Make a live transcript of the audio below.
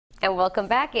And welcome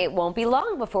back. It won't be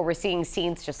long before we're seeing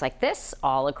scenes just like this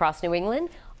all across New England.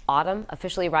 Autumn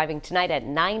officially arriving tonight at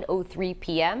 9:03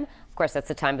 p.m. Of course, that's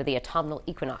the time of the autumnal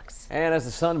equinox. And as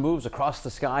the sun moves across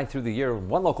the sky through the year,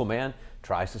 one local man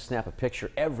tries to snap a picture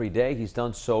every day. He's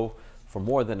done so for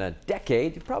more than a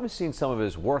decade. You've probably seen some of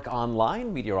his work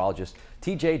online. Meteorologist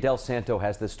TJ Del Santo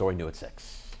has this story new at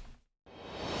 6.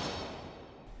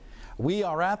 We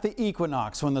are at the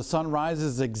equinox when the sun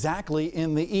rises exactly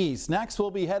in the east. Next,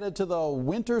 we'll be headed to the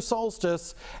winter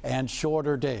solstice and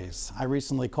shorter days. I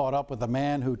recently caught up with a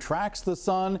man who tracks the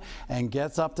sun and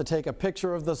gets up to take a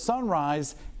picture of the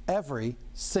sunrise every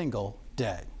single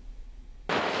day.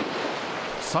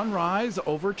 Sunrise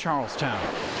over Charlestown.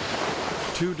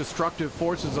 Two destructive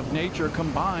forces of nature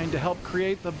combine to help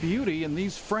create the beauty in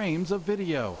these frames of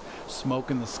video.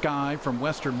 Smoke in the sky from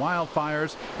western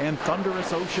wildfires and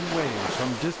thunderous ocean waves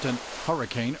from distant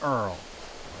Hurricane Earl.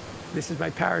 This is my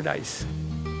paradise.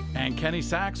 And Kenny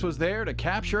Sachs was there to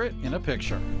capture it in a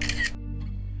picture.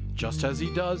 Just as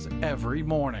he does every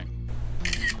morning.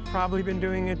 Probably been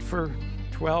doing it for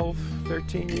 12,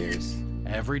 13 years.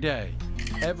 Every day,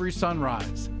 every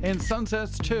sunrise, and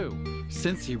sunsets too,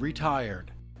 since he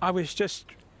retired. I was just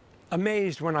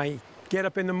amazed when I get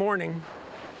up in the morning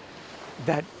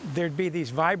that there'd be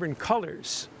these vibrant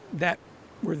colors that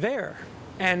were there.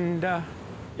 And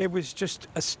it was just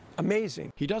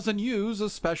amazing. He doesn't use a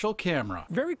special camera.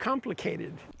 Very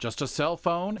complicated. Just a cell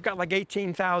phone. I've got like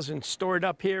 18,000 stored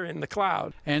up here in the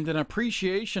cloud. And an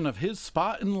appreciation of his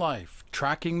spot in life,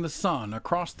 tracking the sun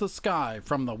across the sky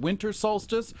from the winter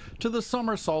solstice to the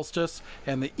summer solstice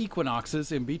and the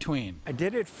equinoxes in between. I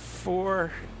did it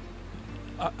for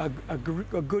a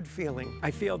good feeling.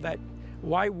 I feel that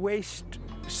why waste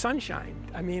sunshine?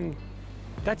 I mean,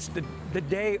 that's the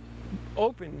day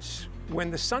opens when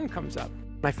the sun comes up.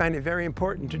 I find it very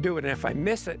important to do it, and if I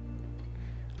miss it,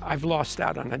 I've lost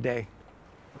out on a day.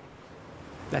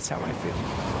 That's how I feel.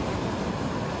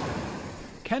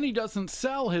 Kenny doesn't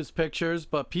sell his pictures,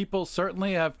 but people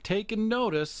certainly have taken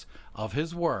notice of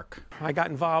his work. I got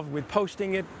involved with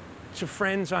posting it to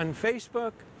friends on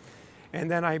Facebook, and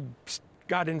then I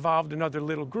got involved in other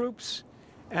little groups,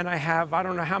 and I have, I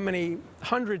don't know how many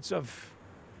hundreds of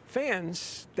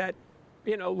fans that,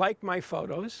 you know, like my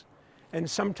photos. And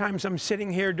sometimes I'm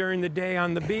sitting here during the day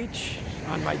on the beach,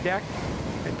 on my deck,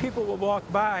 and people will walk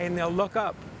by and they'll look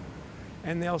up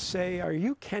and they'll say, "Are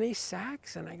you Kenny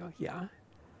Sachs?" And I go, "Yeah."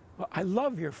 "Well, I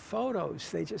love your photos."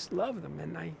 They just love them.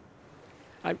 And I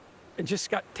just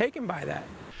got taken by that.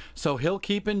 So he'll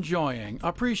keep enjoying,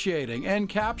 appreciating, and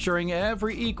capturing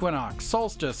every equinox,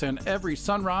 solstice, and every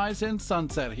sunrise and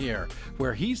sunset here,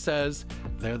 where he says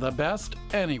they're the best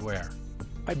anywhere.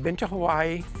 I've been to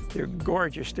Hawaii. They're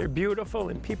gorgeous. They're beautiful.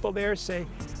 And people there say,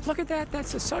 "Look at that.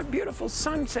 That's a so beautiful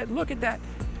sunset. Look at that."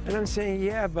 And I'm saying,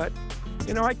 "Yeah, but,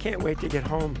 you know, I can't wait to get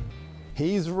home."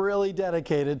 He's really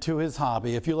dedicated to his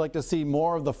hobby. If you'd like to see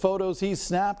more of the photos he's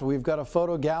snapped, we've got a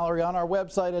photo gallery on our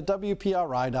website at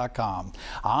WPRI.com.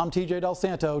 I'm TJ Del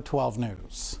Santo, 12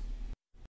 News.